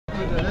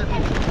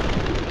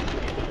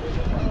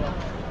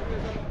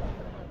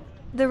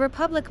The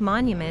Republic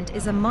Monument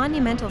is a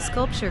monumental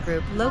sculpture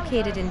group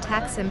located in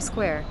Taksim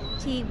Square.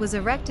 It was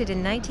erected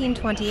in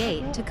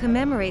 1928 to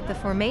commemorate the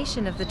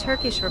formation of the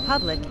Turkish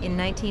Republic in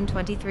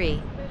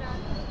 1923.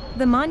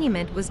 The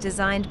monument was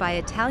designed by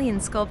Italian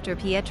sculptor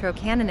Pietro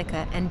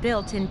Canonica and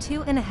built in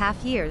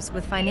 2.5 years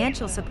with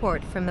financial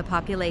support from the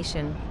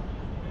population.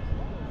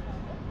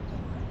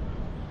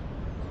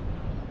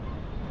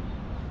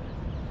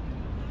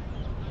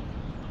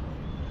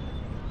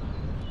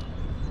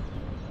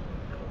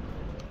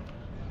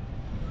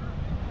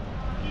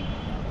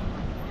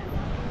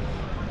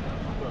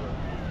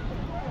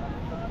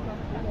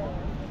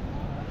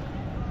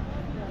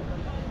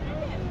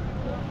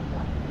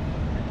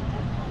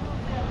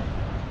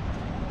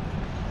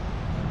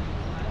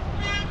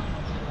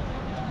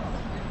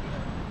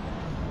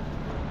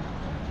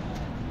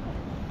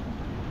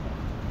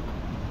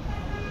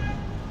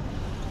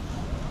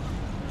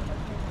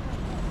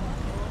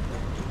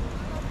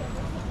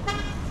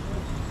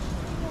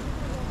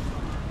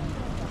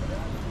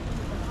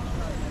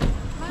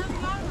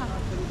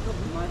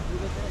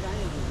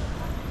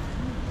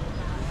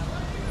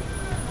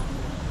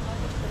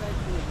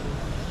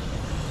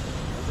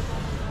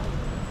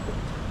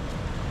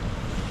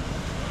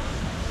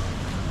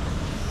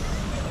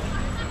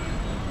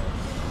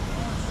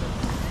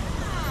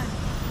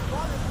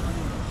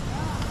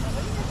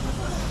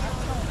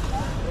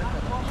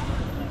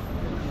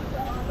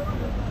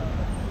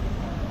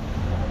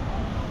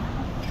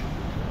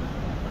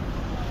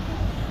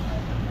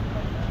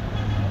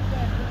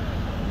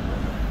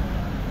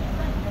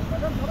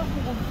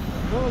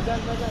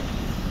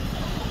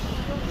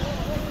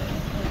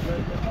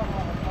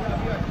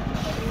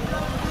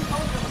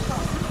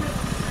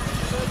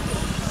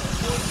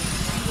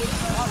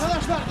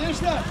 Arkadaşlar,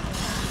 gençler.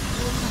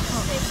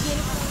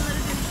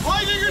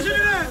 Haydi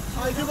gücüne.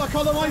 Haydi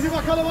bakalım, haydi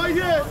bakalım,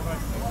 haydi.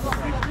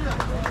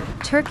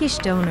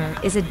 Turkish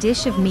doner is a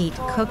dish of meat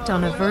cooked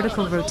on a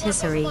vertical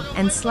rotisserie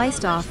and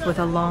sliced off with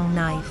a long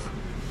knife.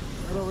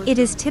 It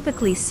is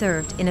typically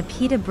served in a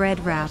pita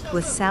bread wrap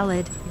with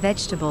salad,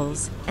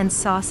 vegetables, and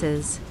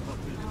sauces.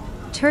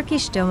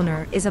 Turkish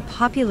doner is a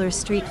popular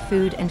street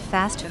food and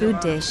fast food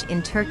dish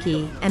in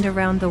Turkey and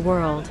around the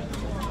world.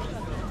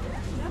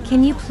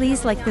 Can you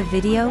please like the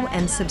video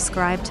and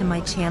subscribe to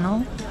my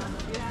channel?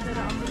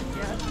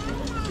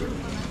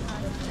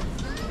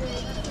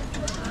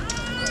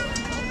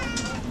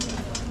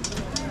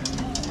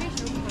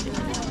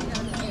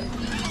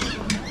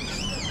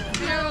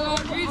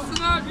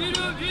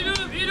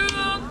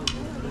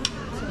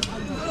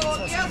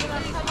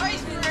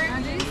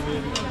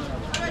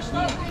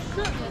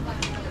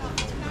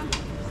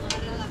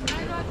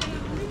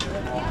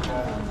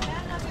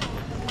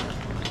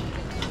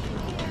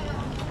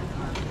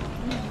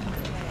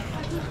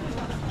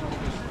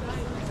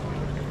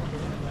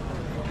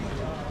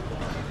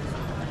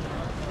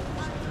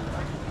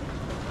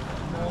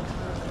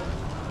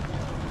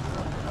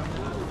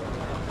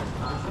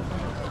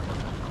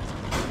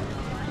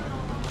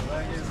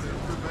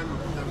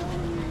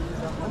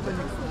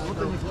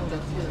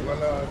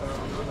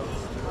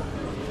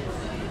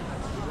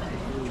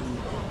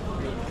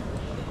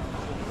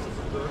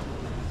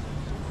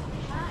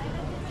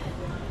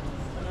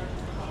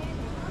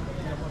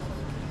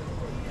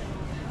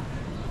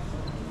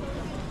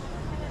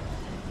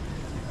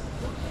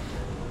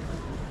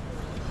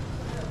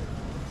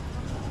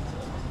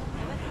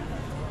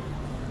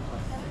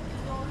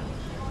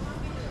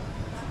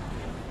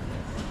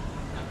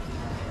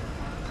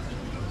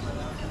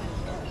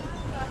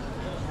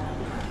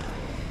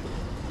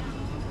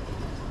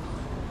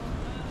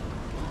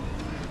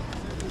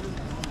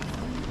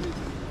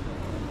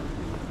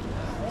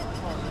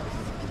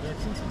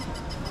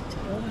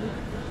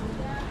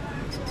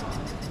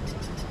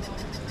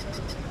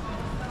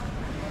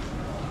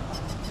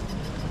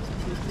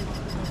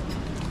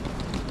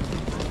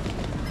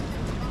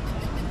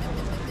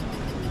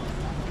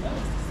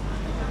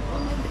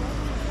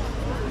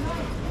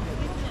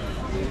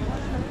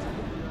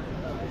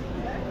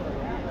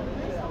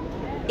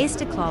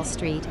 Istiklal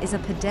Street is a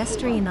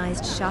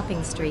pedestrianized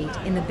shopping street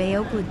in the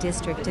Beyoğlu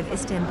district of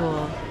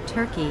Istanbul,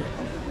 Turkey.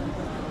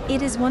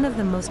 It is one of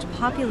the most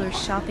popular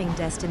shopping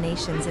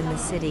destinations in the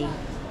city,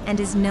 and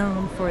is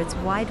known for its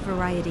wide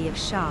variety of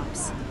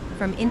shops,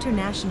 from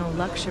international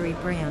luxury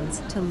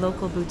brands to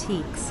local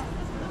boutiques.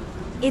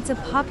 It's a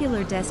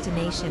popular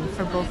destination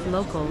for both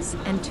locals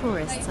and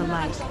tourists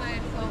alike.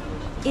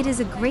 It is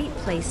a great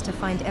place to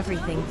find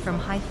everything from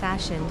high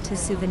fashion to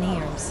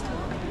souvenirs.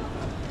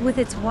 With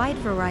its wide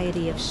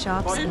variety of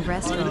shops and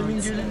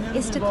restaurants,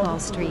 Istiklal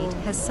Street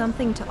has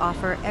something to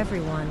offer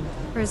everyone.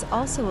 There is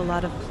also a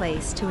lot of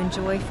place to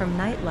enjoy from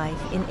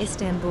nightlife in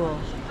Istanbul.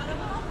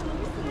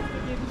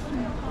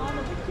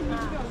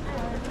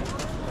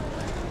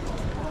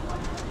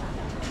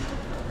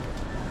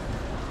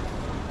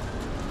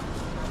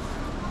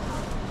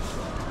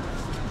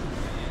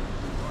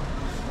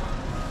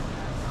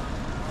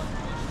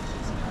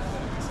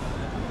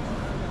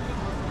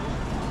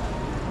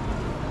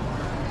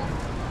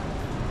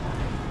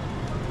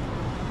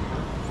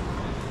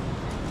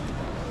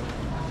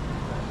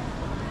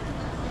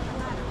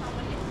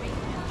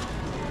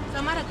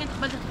 Tomara que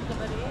vaya a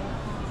comer.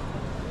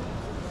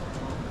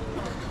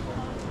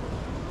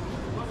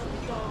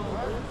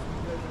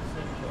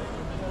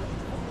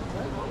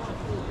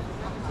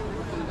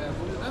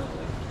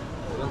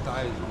 انت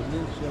عايز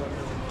منين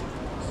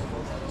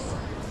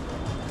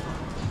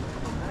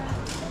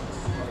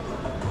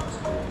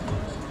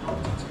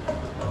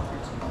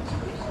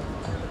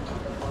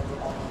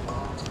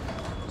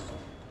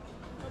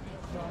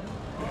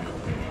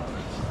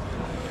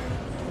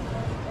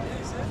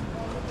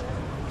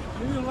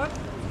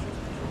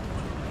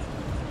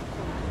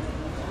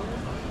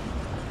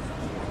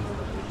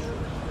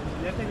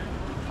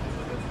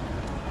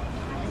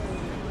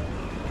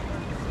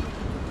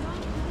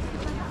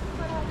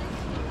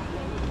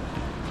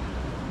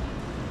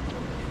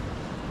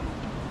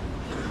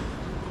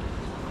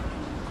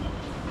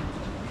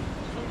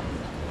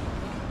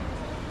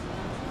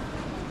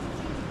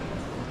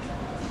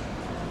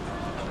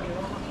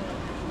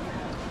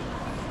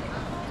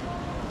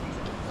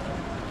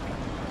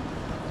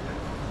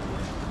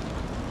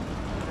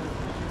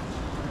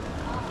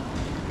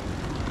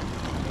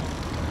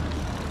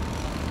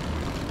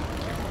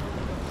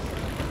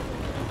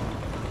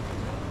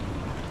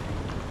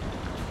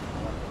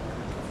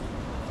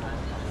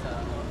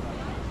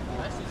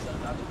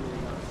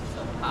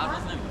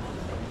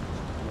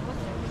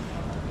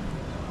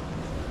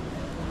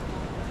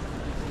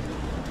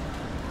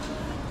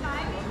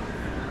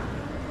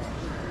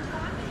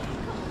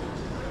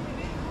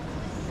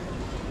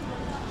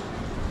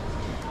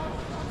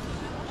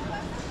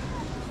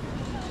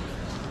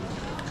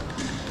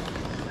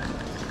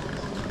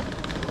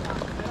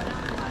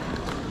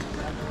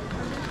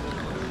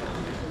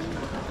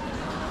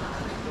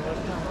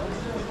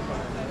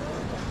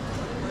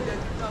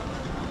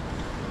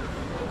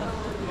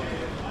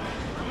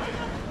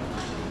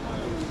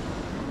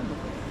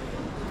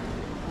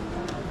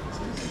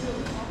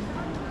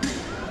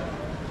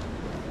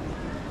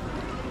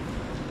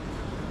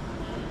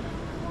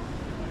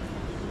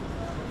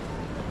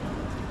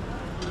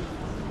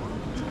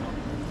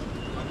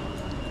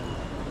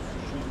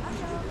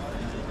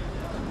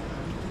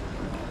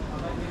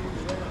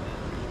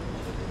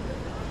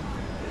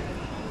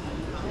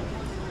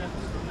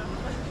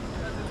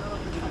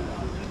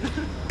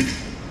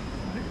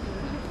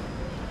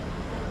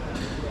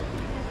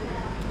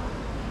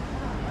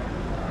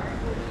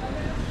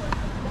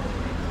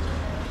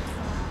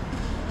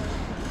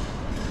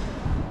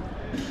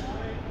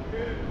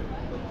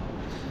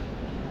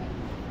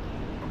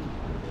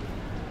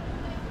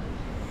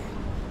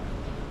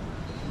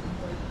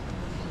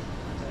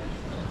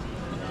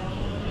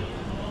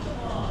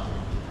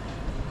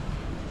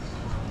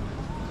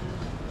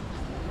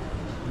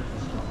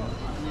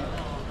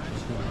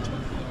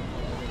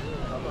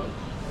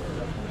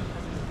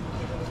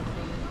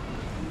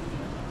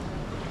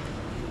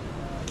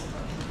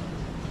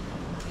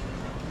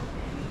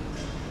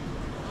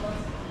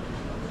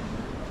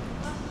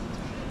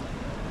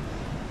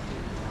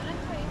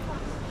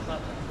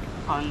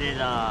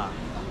가운데다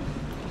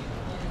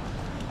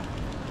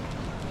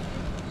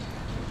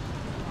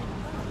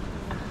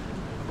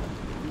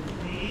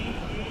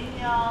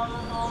yağlı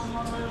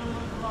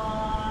dolmalarımız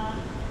var.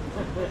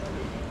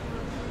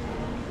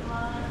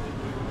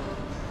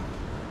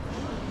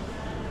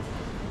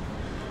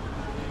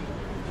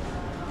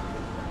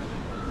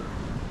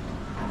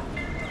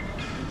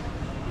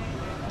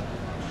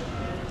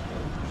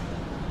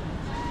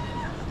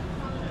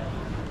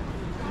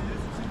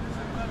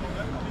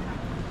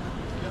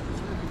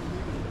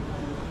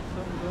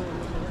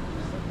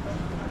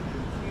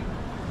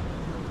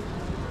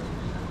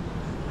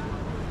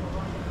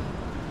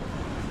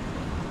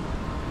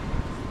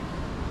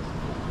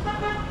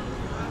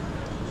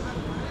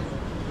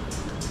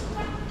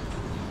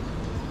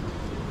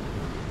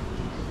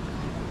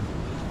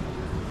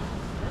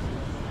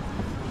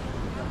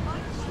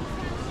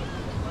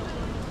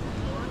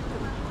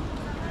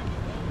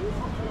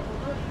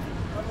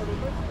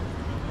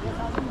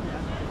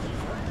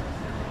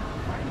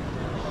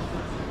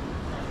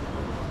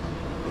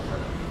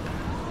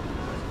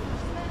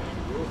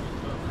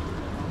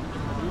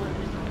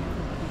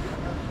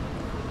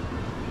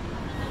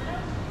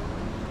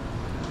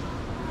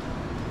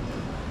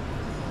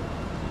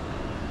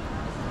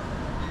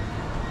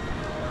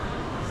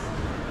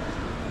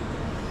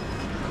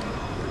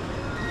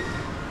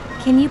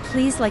 Can you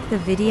please like the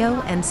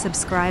video and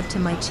subscribe to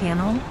my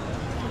channel?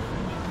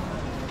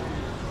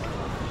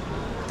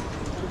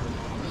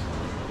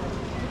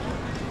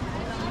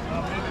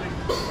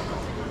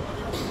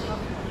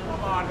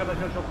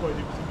 Arkadaşlar çok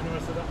koyduk bizim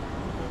üniversitede.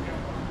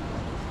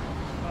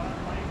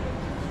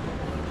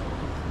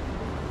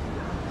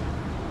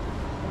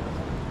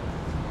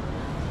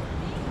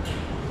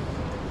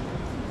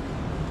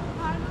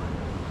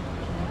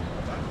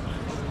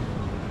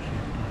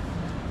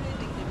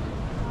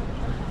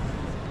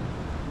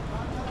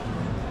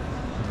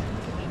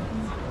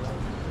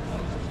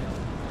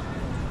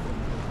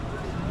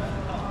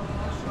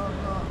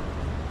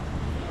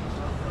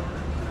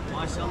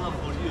 Maşallah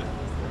for you.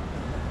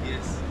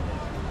 Yes.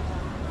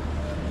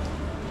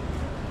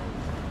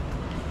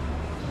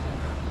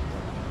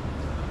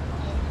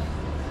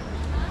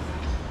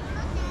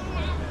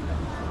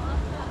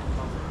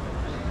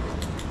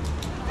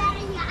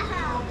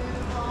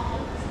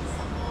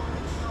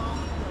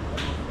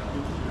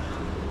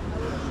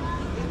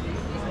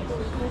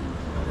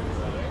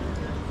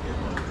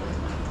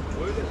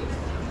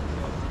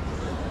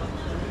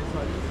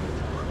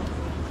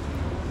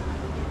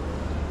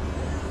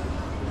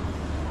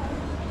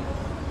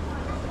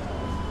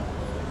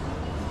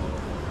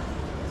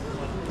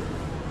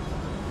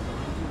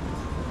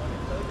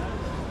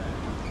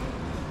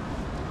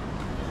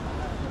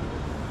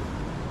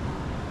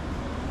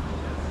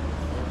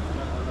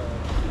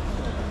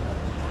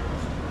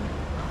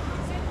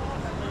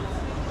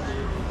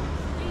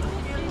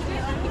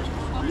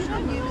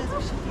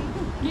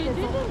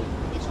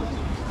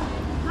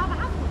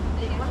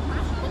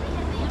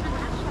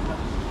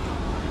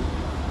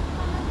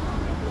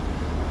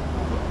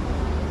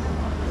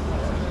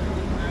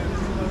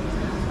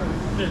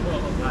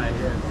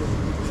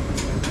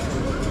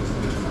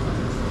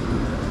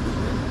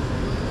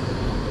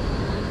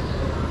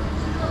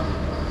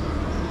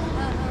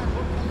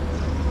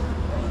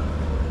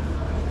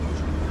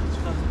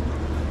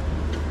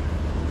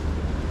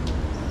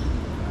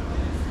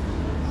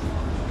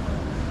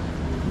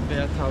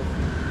 Veya tavuk.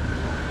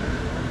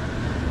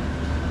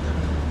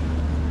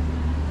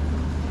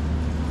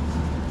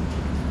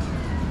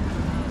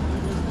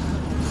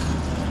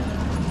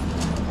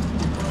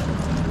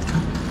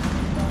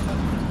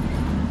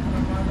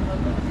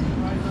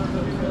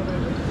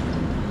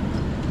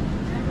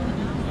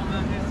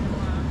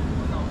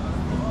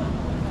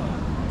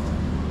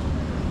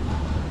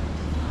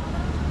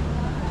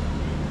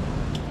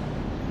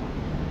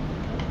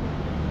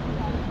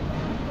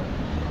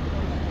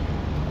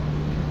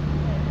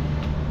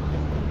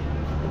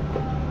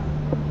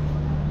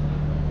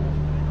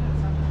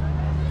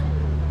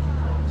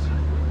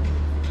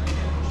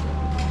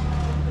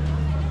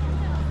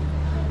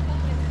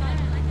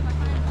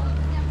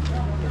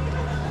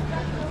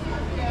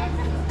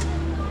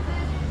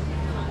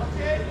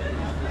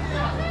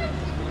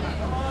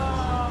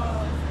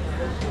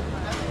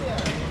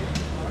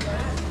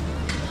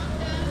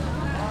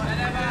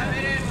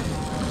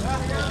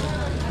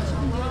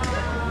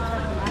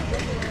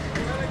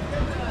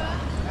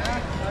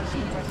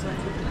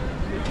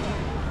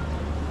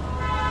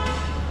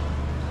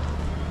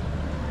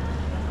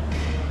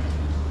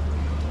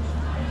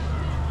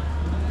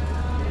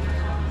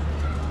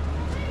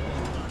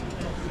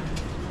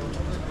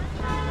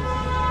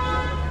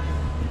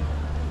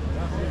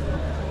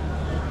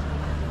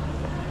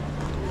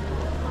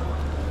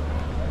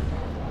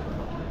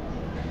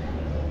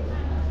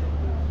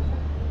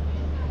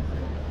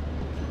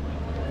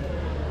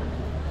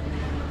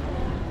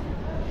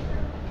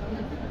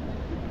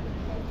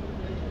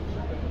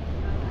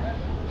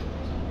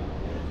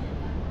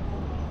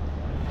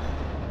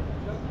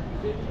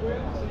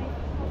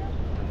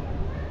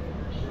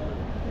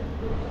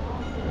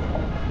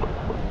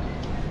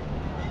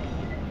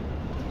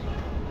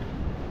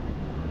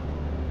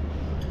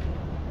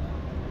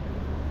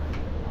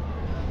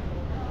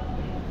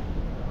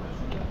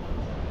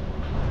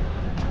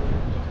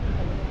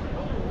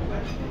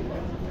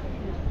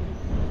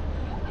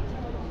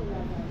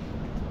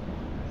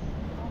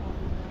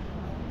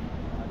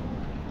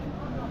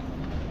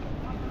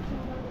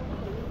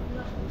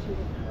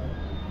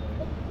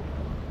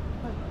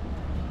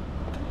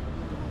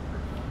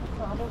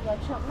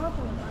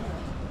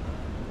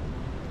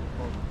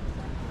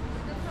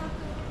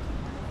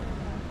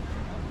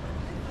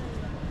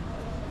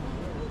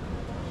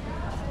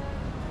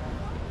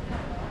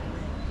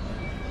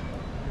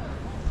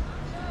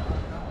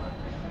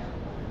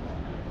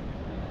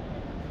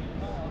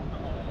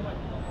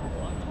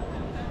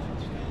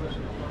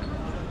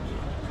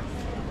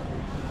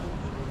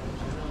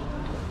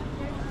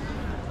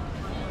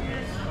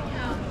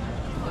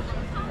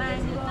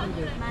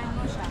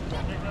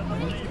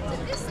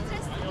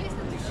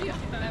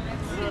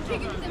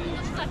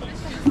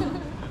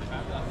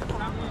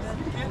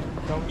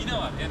 Mine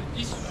var. Yani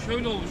iş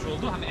şöyle olmuş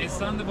oldu. Hani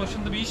Esra'nın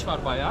başında bir iş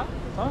var bayağı.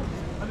 Tamam.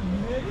 Hani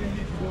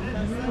Mine'ye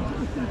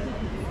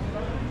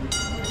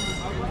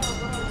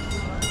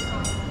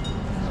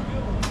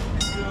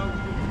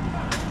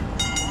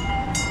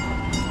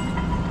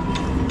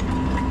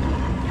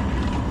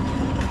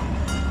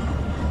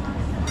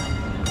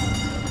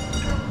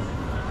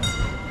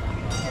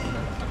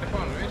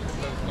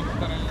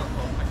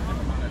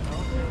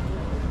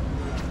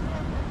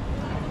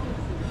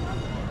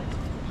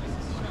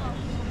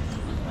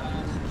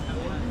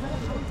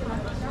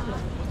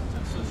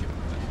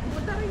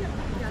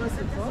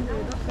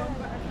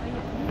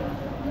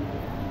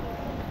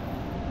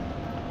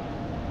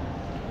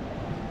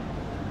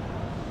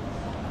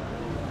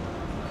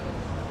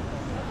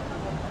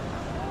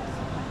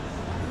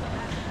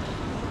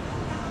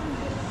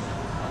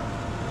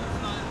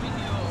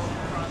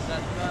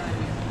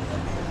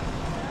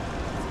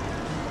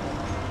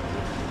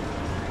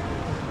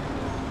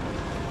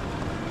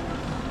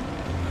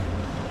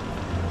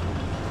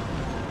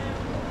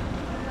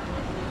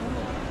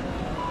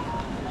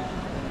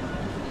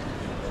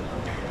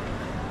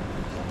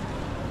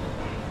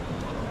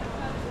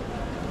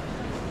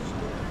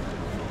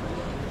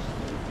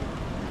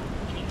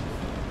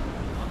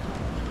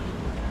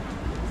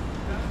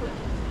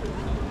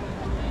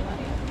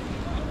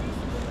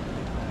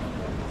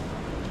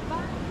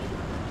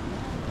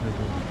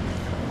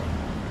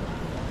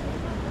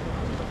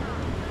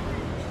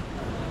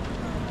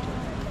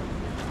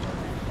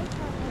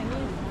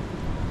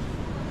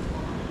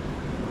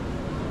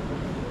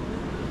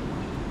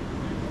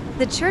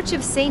The Church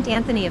of St.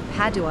 Anthony of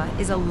Padua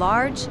is a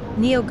large,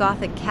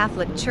 neo-Gothic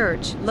Catholic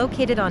church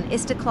located on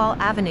Istiklal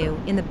Avenue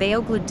in the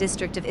Beyoğlu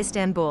district of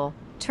Istanbul,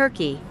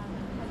 Turkey.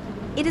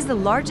 It is the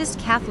largest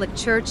Catholic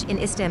church in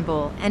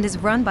Istanbul and is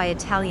run by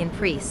Italian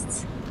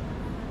priests.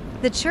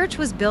 The church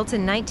was built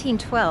in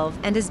 1912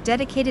 and is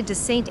dedicated to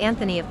St.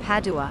 Anthony of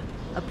Padua,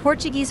 a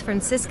Portuguese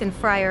Franciscan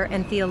friar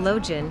and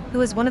theologian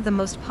who is one of the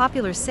most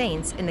popular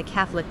saints in the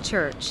Catholic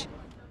Church.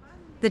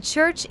 The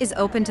church is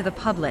open to the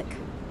public.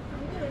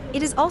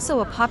 It is also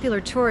a popular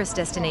tourist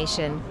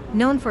destination,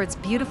 known for its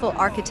beautiful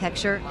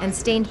architecture and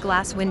stained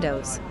glass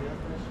windows.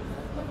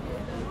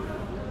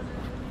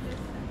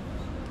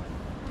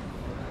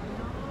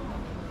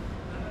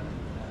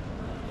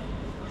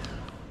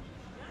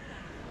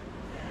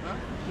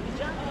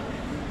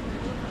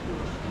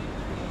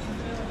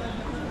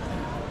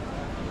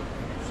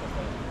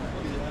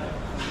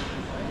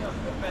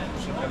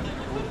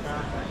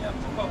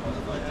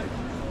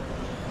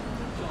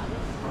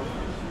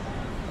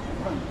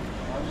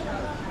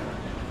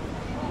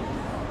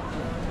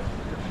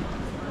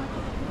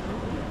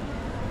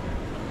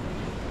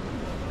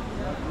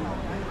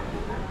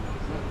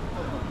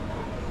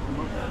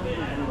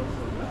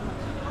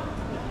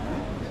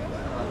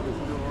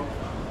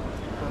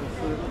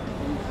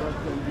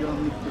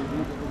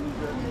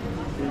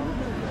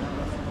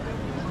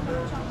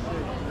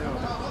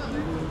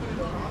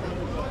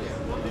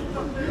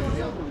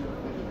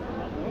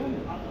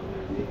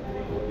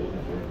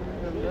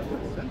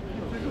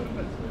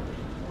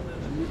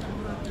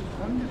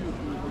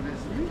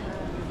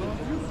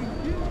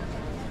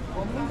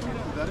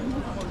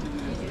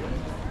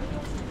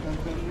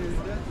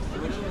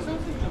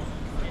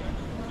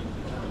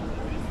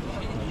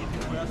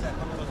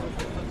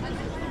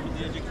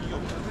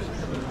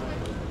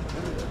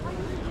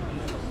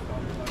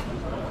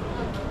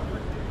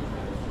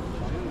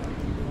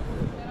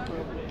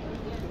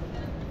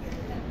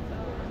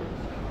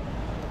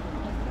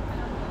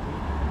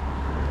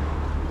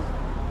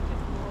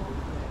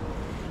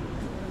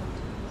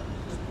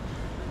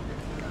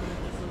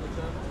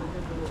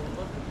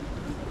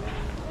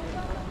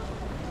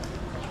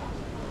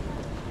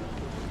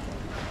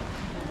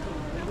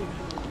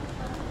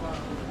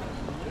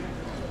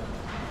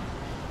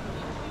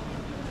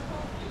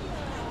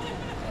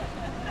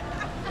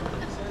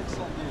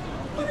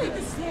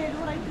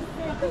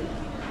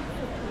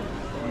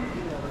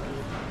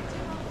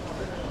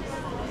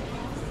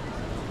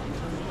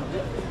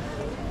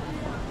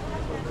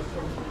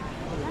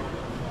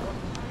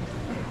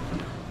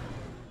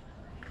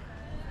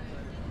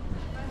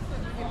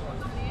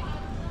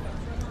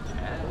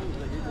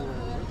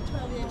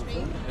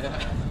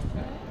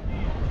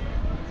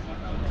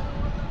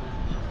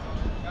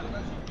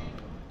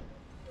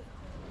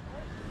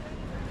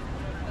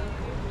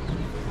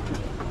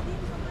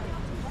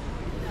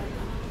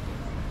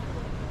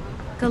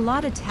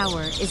 Galata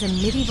Tower is a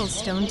medieval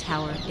stone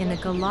tower in the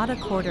Galata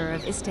quarter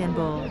of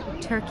Istanbul,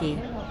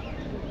 Turkey.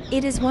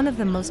 It is one of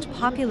the most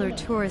popular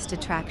tourist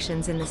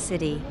attractions in the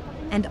city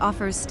and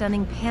offers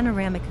stunning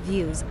panoramic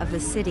views of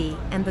the city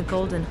and the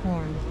Golden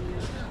Horn.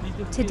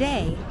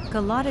 Today,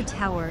 Galata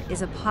Tower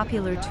is a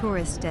popular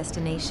tourist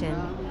destination.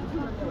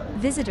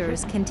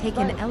 Visitors can take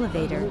an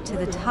elevator to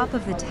the top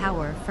of the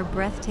tower for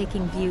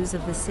breathtaking views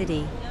of the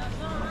city.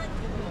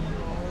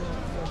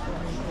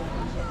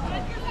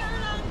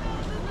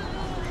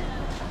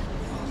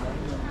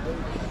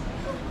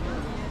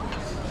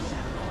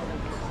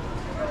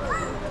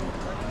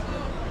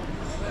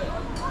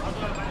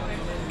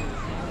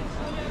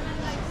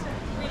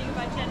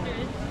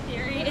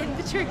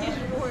 Turkish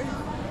war.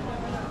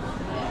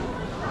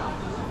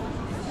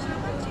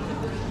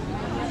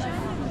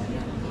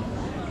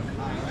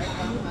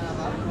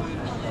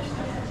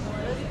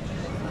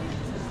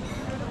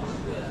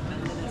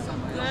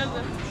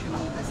 Nerede?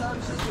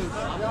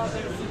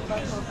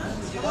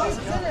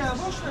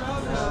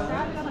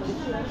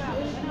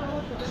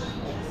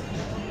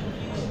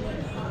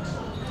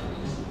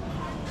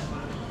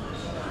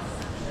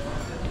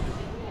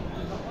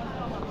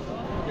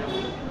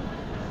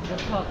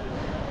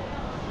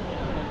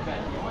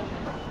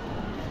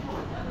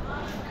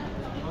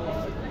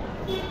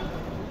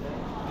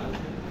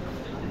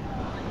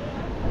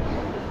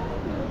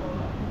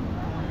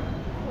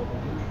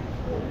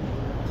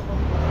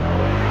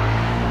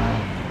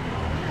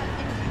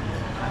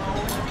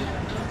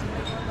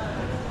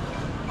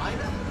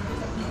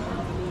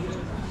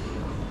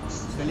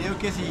 Creo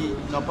que si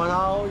no ha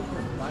pagado hoy,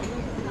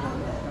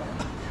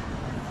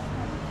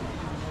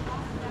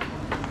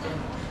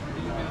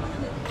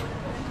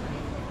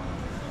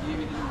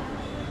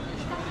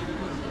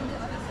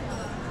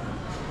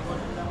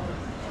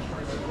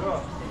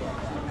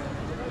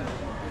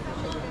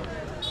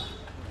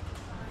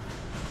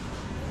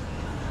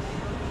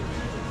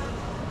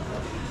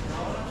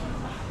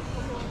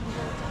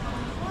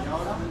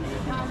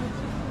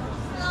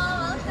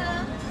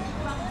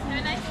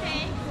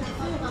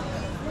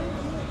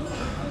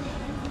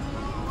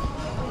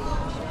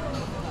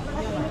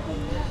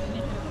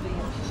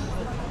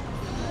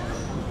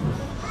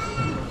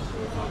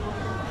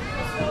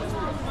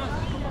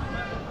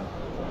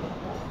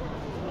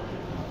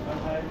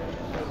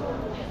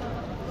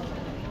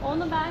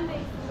 Onu ben de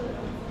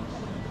istiyorum.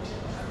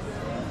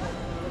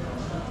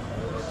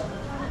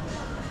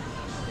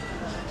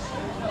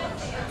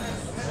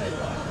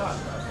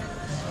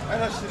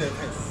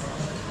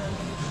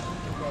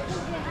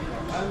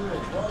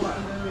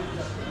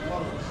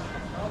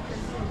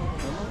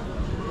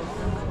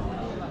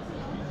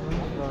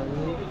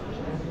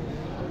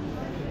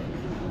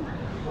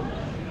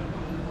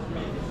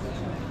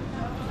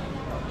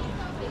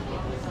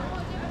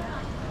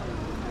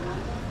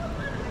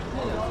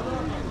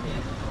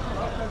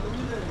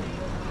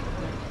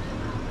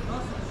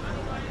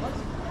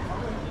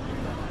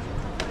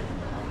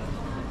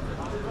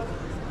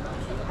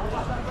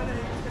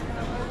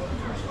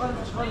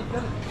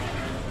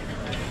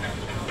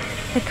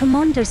 The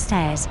Kamondo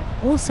Stairs,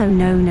 also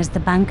known as the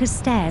Banker's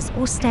Stairs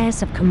or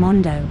Stairs of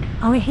Kamondo,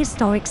 are a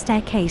historic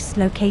staircase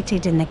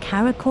located in the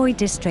Karakoy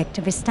district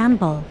of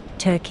Istanbul,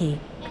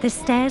 Turkey. The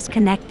stairs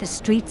connect the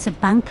streets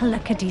of Bankala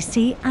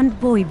Caddesi and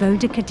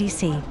Voyvoda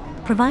Caddesi,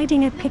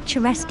 providing a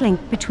picturesque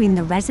link between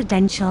the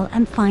residential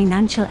and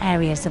financial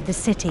areas of the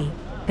city.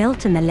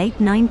 Built in the late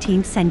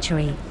 19th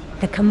century,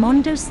 the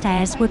Kamondo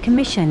Stairs were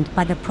commissioned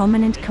by the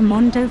prominent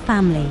Kamondo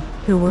family,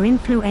 who were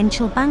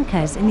influential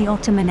bankers in the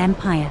Ottoman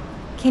Empire.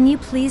 Can you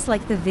please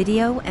like the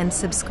video and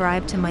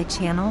subscribe to my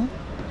channel?